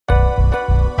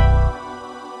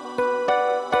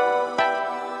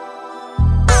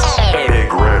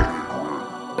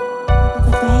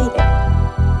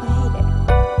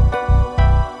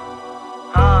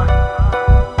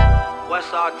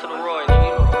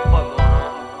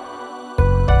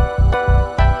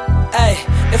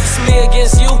If it's me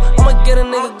against you, I'ma get a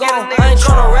nigga gone. I ain't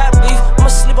tryna rap beef, I'ma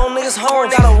sleep on niggas'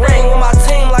 home. Got a ring with my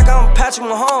team like I'm Patrick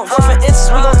Mahomes. For inches,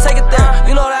 we gon' take it there.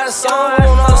 You know that it's on, we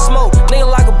want all the smoke. Nigga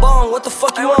like a bone, what the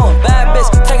fuck you on? Bad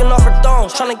bitch, taking off her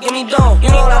thongs, tryna get me dome.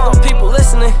 You know that them people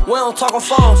listening, we don't talk on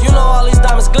phones. You know all these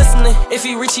diamonds glistening, if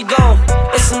he reach, he gone.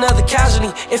 It's another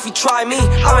casualty, if he try me.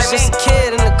 I was just a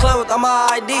kid in the club without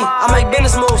my ID. I make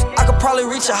business moves, I could probably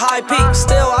reach a high peak.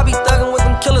 Still, I be thugging with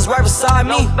them killers right beside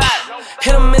me.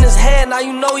 Hit him in his head, now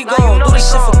you know he gon' do this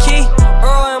shit for key.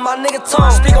 Earl and my nigga tone,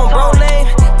 speak on bro name,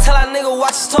 tell that nigga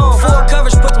watch his tone. Full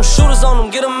coverage, put them shooters on him,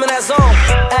 get him in that zone.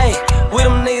 Ayy, we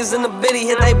them niggas in the biddy,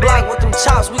 hit they block with them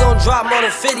chops. We gon' drop more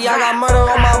than 50. I got murder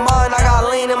on my mind, I got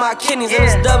lean in my kidneys. And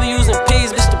it's W's and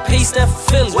P's, bitch, the P stand for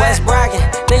Phillies. West bragging,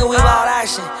 nigga, we loud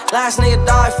action. Last nigga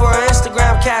died for an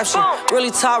Instagram caption.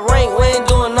 Really top rank, we ain't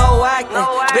doing no acting.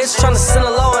 Bitch tryna send a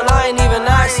low and I ain't even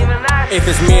asking. If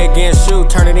it's me against you,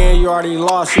 turn it in, you already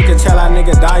lost. You can tell that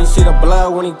nigga die, you see the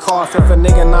blood when he cough. If a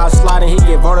nigga not sliding, he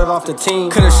get voted off the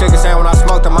team. Could've shook his hand when I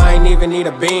smoked him, I ain't even need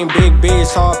a beam. Big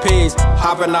B's, tall P's,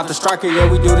 hopping out the striker, yeah,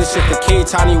 we do this shit for key.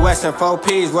 Tiny West and 4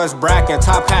 P's, West Bracken,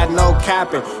 top hat, no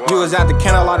capping. You was at the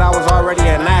kennel lot, I was already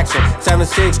in action.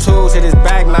 7.62s, hit his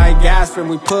back, now he gasping.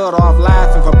 We pulled off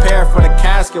laughing, prepare for the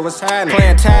casket, what's happening?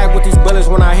 Playing tag with these bullets,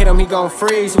 when I hit him, he gon'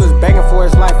 freeze. He was begging for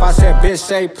his life, I said, bitch,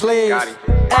 say please.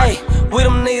 Ayy, we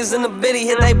them niggas in the biddy,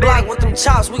 hit they block with them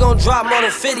chops. We gon' drop more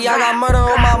than 50. I got murder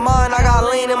on my mind, I got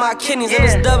lean in my kidneys. And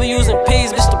it's W's and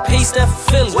P's, bitch, the P stand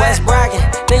for Phillies. West bragging,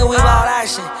 nigga, we loud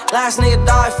action. Last nigga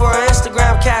died for an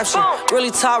Instagram caption.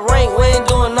 Really top rank, we ain't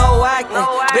doing no acting.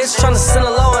 Bitch tryna send a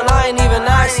low and I ain't even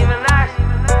asking.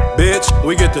 Bitch,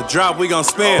 we get the drop, we gon'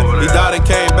 spin. He died and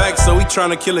came back, so we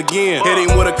tryna kill again. Hit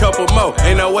him with a couple more,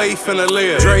 ain't no way he finna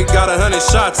live. Drake got 100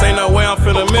 shots, ain't no way I'm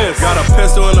finna miss. Got a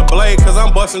pistol in the blade, cause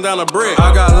I'm busting down a brick.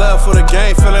 I got love for the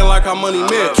game, feeling like I'm money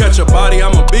mid. Catch a body,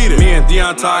 I'ma beat it. Me and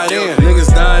Dion tied in. Niggas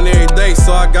dying every day,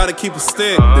 so I gotta keep a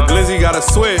stick. The glizzy got a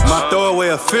switch, my throwaway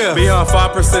a fifth. Bijan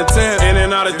 5% 10, in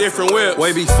and out of different whips.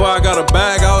 Way before I got a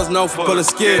bag, I was known for pulling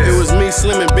skids. It was me,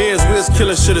 Slim and Benz, we was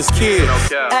killing shit as kids.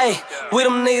 Ayy, we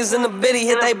them niggas in the biddy,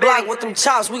 hit they block with them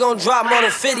chops. We gon' drop more than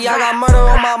 50. I got murder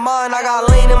on my mind, I got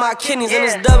lean in my kidneys. And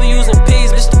it's W's and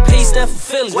P's, bitch, the P stand for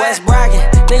Phillies. West bragging,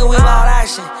 nigga, we loud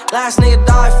action. Last nigga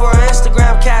died for an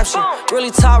Instagram caption.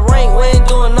 Really top rank, we ain't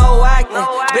doing no acting.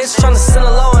 Bitch tryna send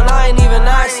a low and I ain't even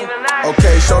asking.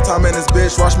 Okay, showtime in this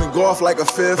bitch, watch me go off like a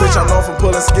fifth. Bitch, I'm known for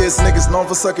pulling skits, niggas known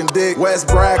for sucking dick. West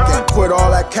bragging, quit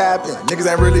all that capping. Niggas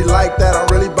ain't really like that, I'm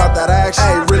really about that action.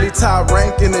 Ayy, really top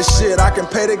rank in this shit, I can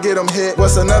pay to get them hit.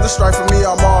 What's another strike for me?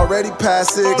 I'm already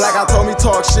past 6. Black, I told me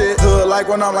talk shit. Hood like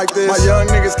when I'm like this. My young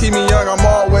niggas keep me young, I'm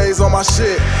always on my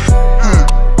shit.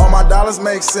 All my dollars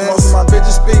make sense. Most of my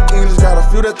bitches speak English, got a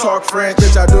few that talk French.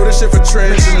 Bitch, I do this shit for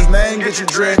Trent. Mention his name, get you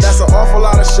drenched. That's an awful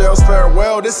lot of shells,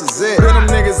 farewell, this is it. Bring them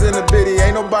niggas in the biddy,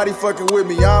 ain't nobody fucking with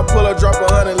me. I'll pull up, drop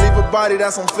 100, leave a body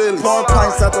that's on Phillies. Pouring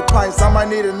pints after pints, I might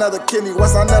need another kidney.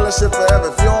 West Nella shit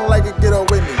forever. If you don't like it, get up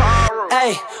with me.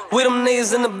 Ayy, we them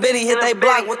niggas in the biddy, hit they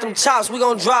block with them chops. We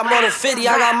gon' drop more than 50.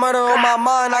 I got murder on my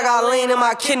mind, I got lean in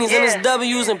my kidneys. And it's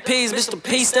W's and P's, bitch, the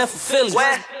P stand for Phillies.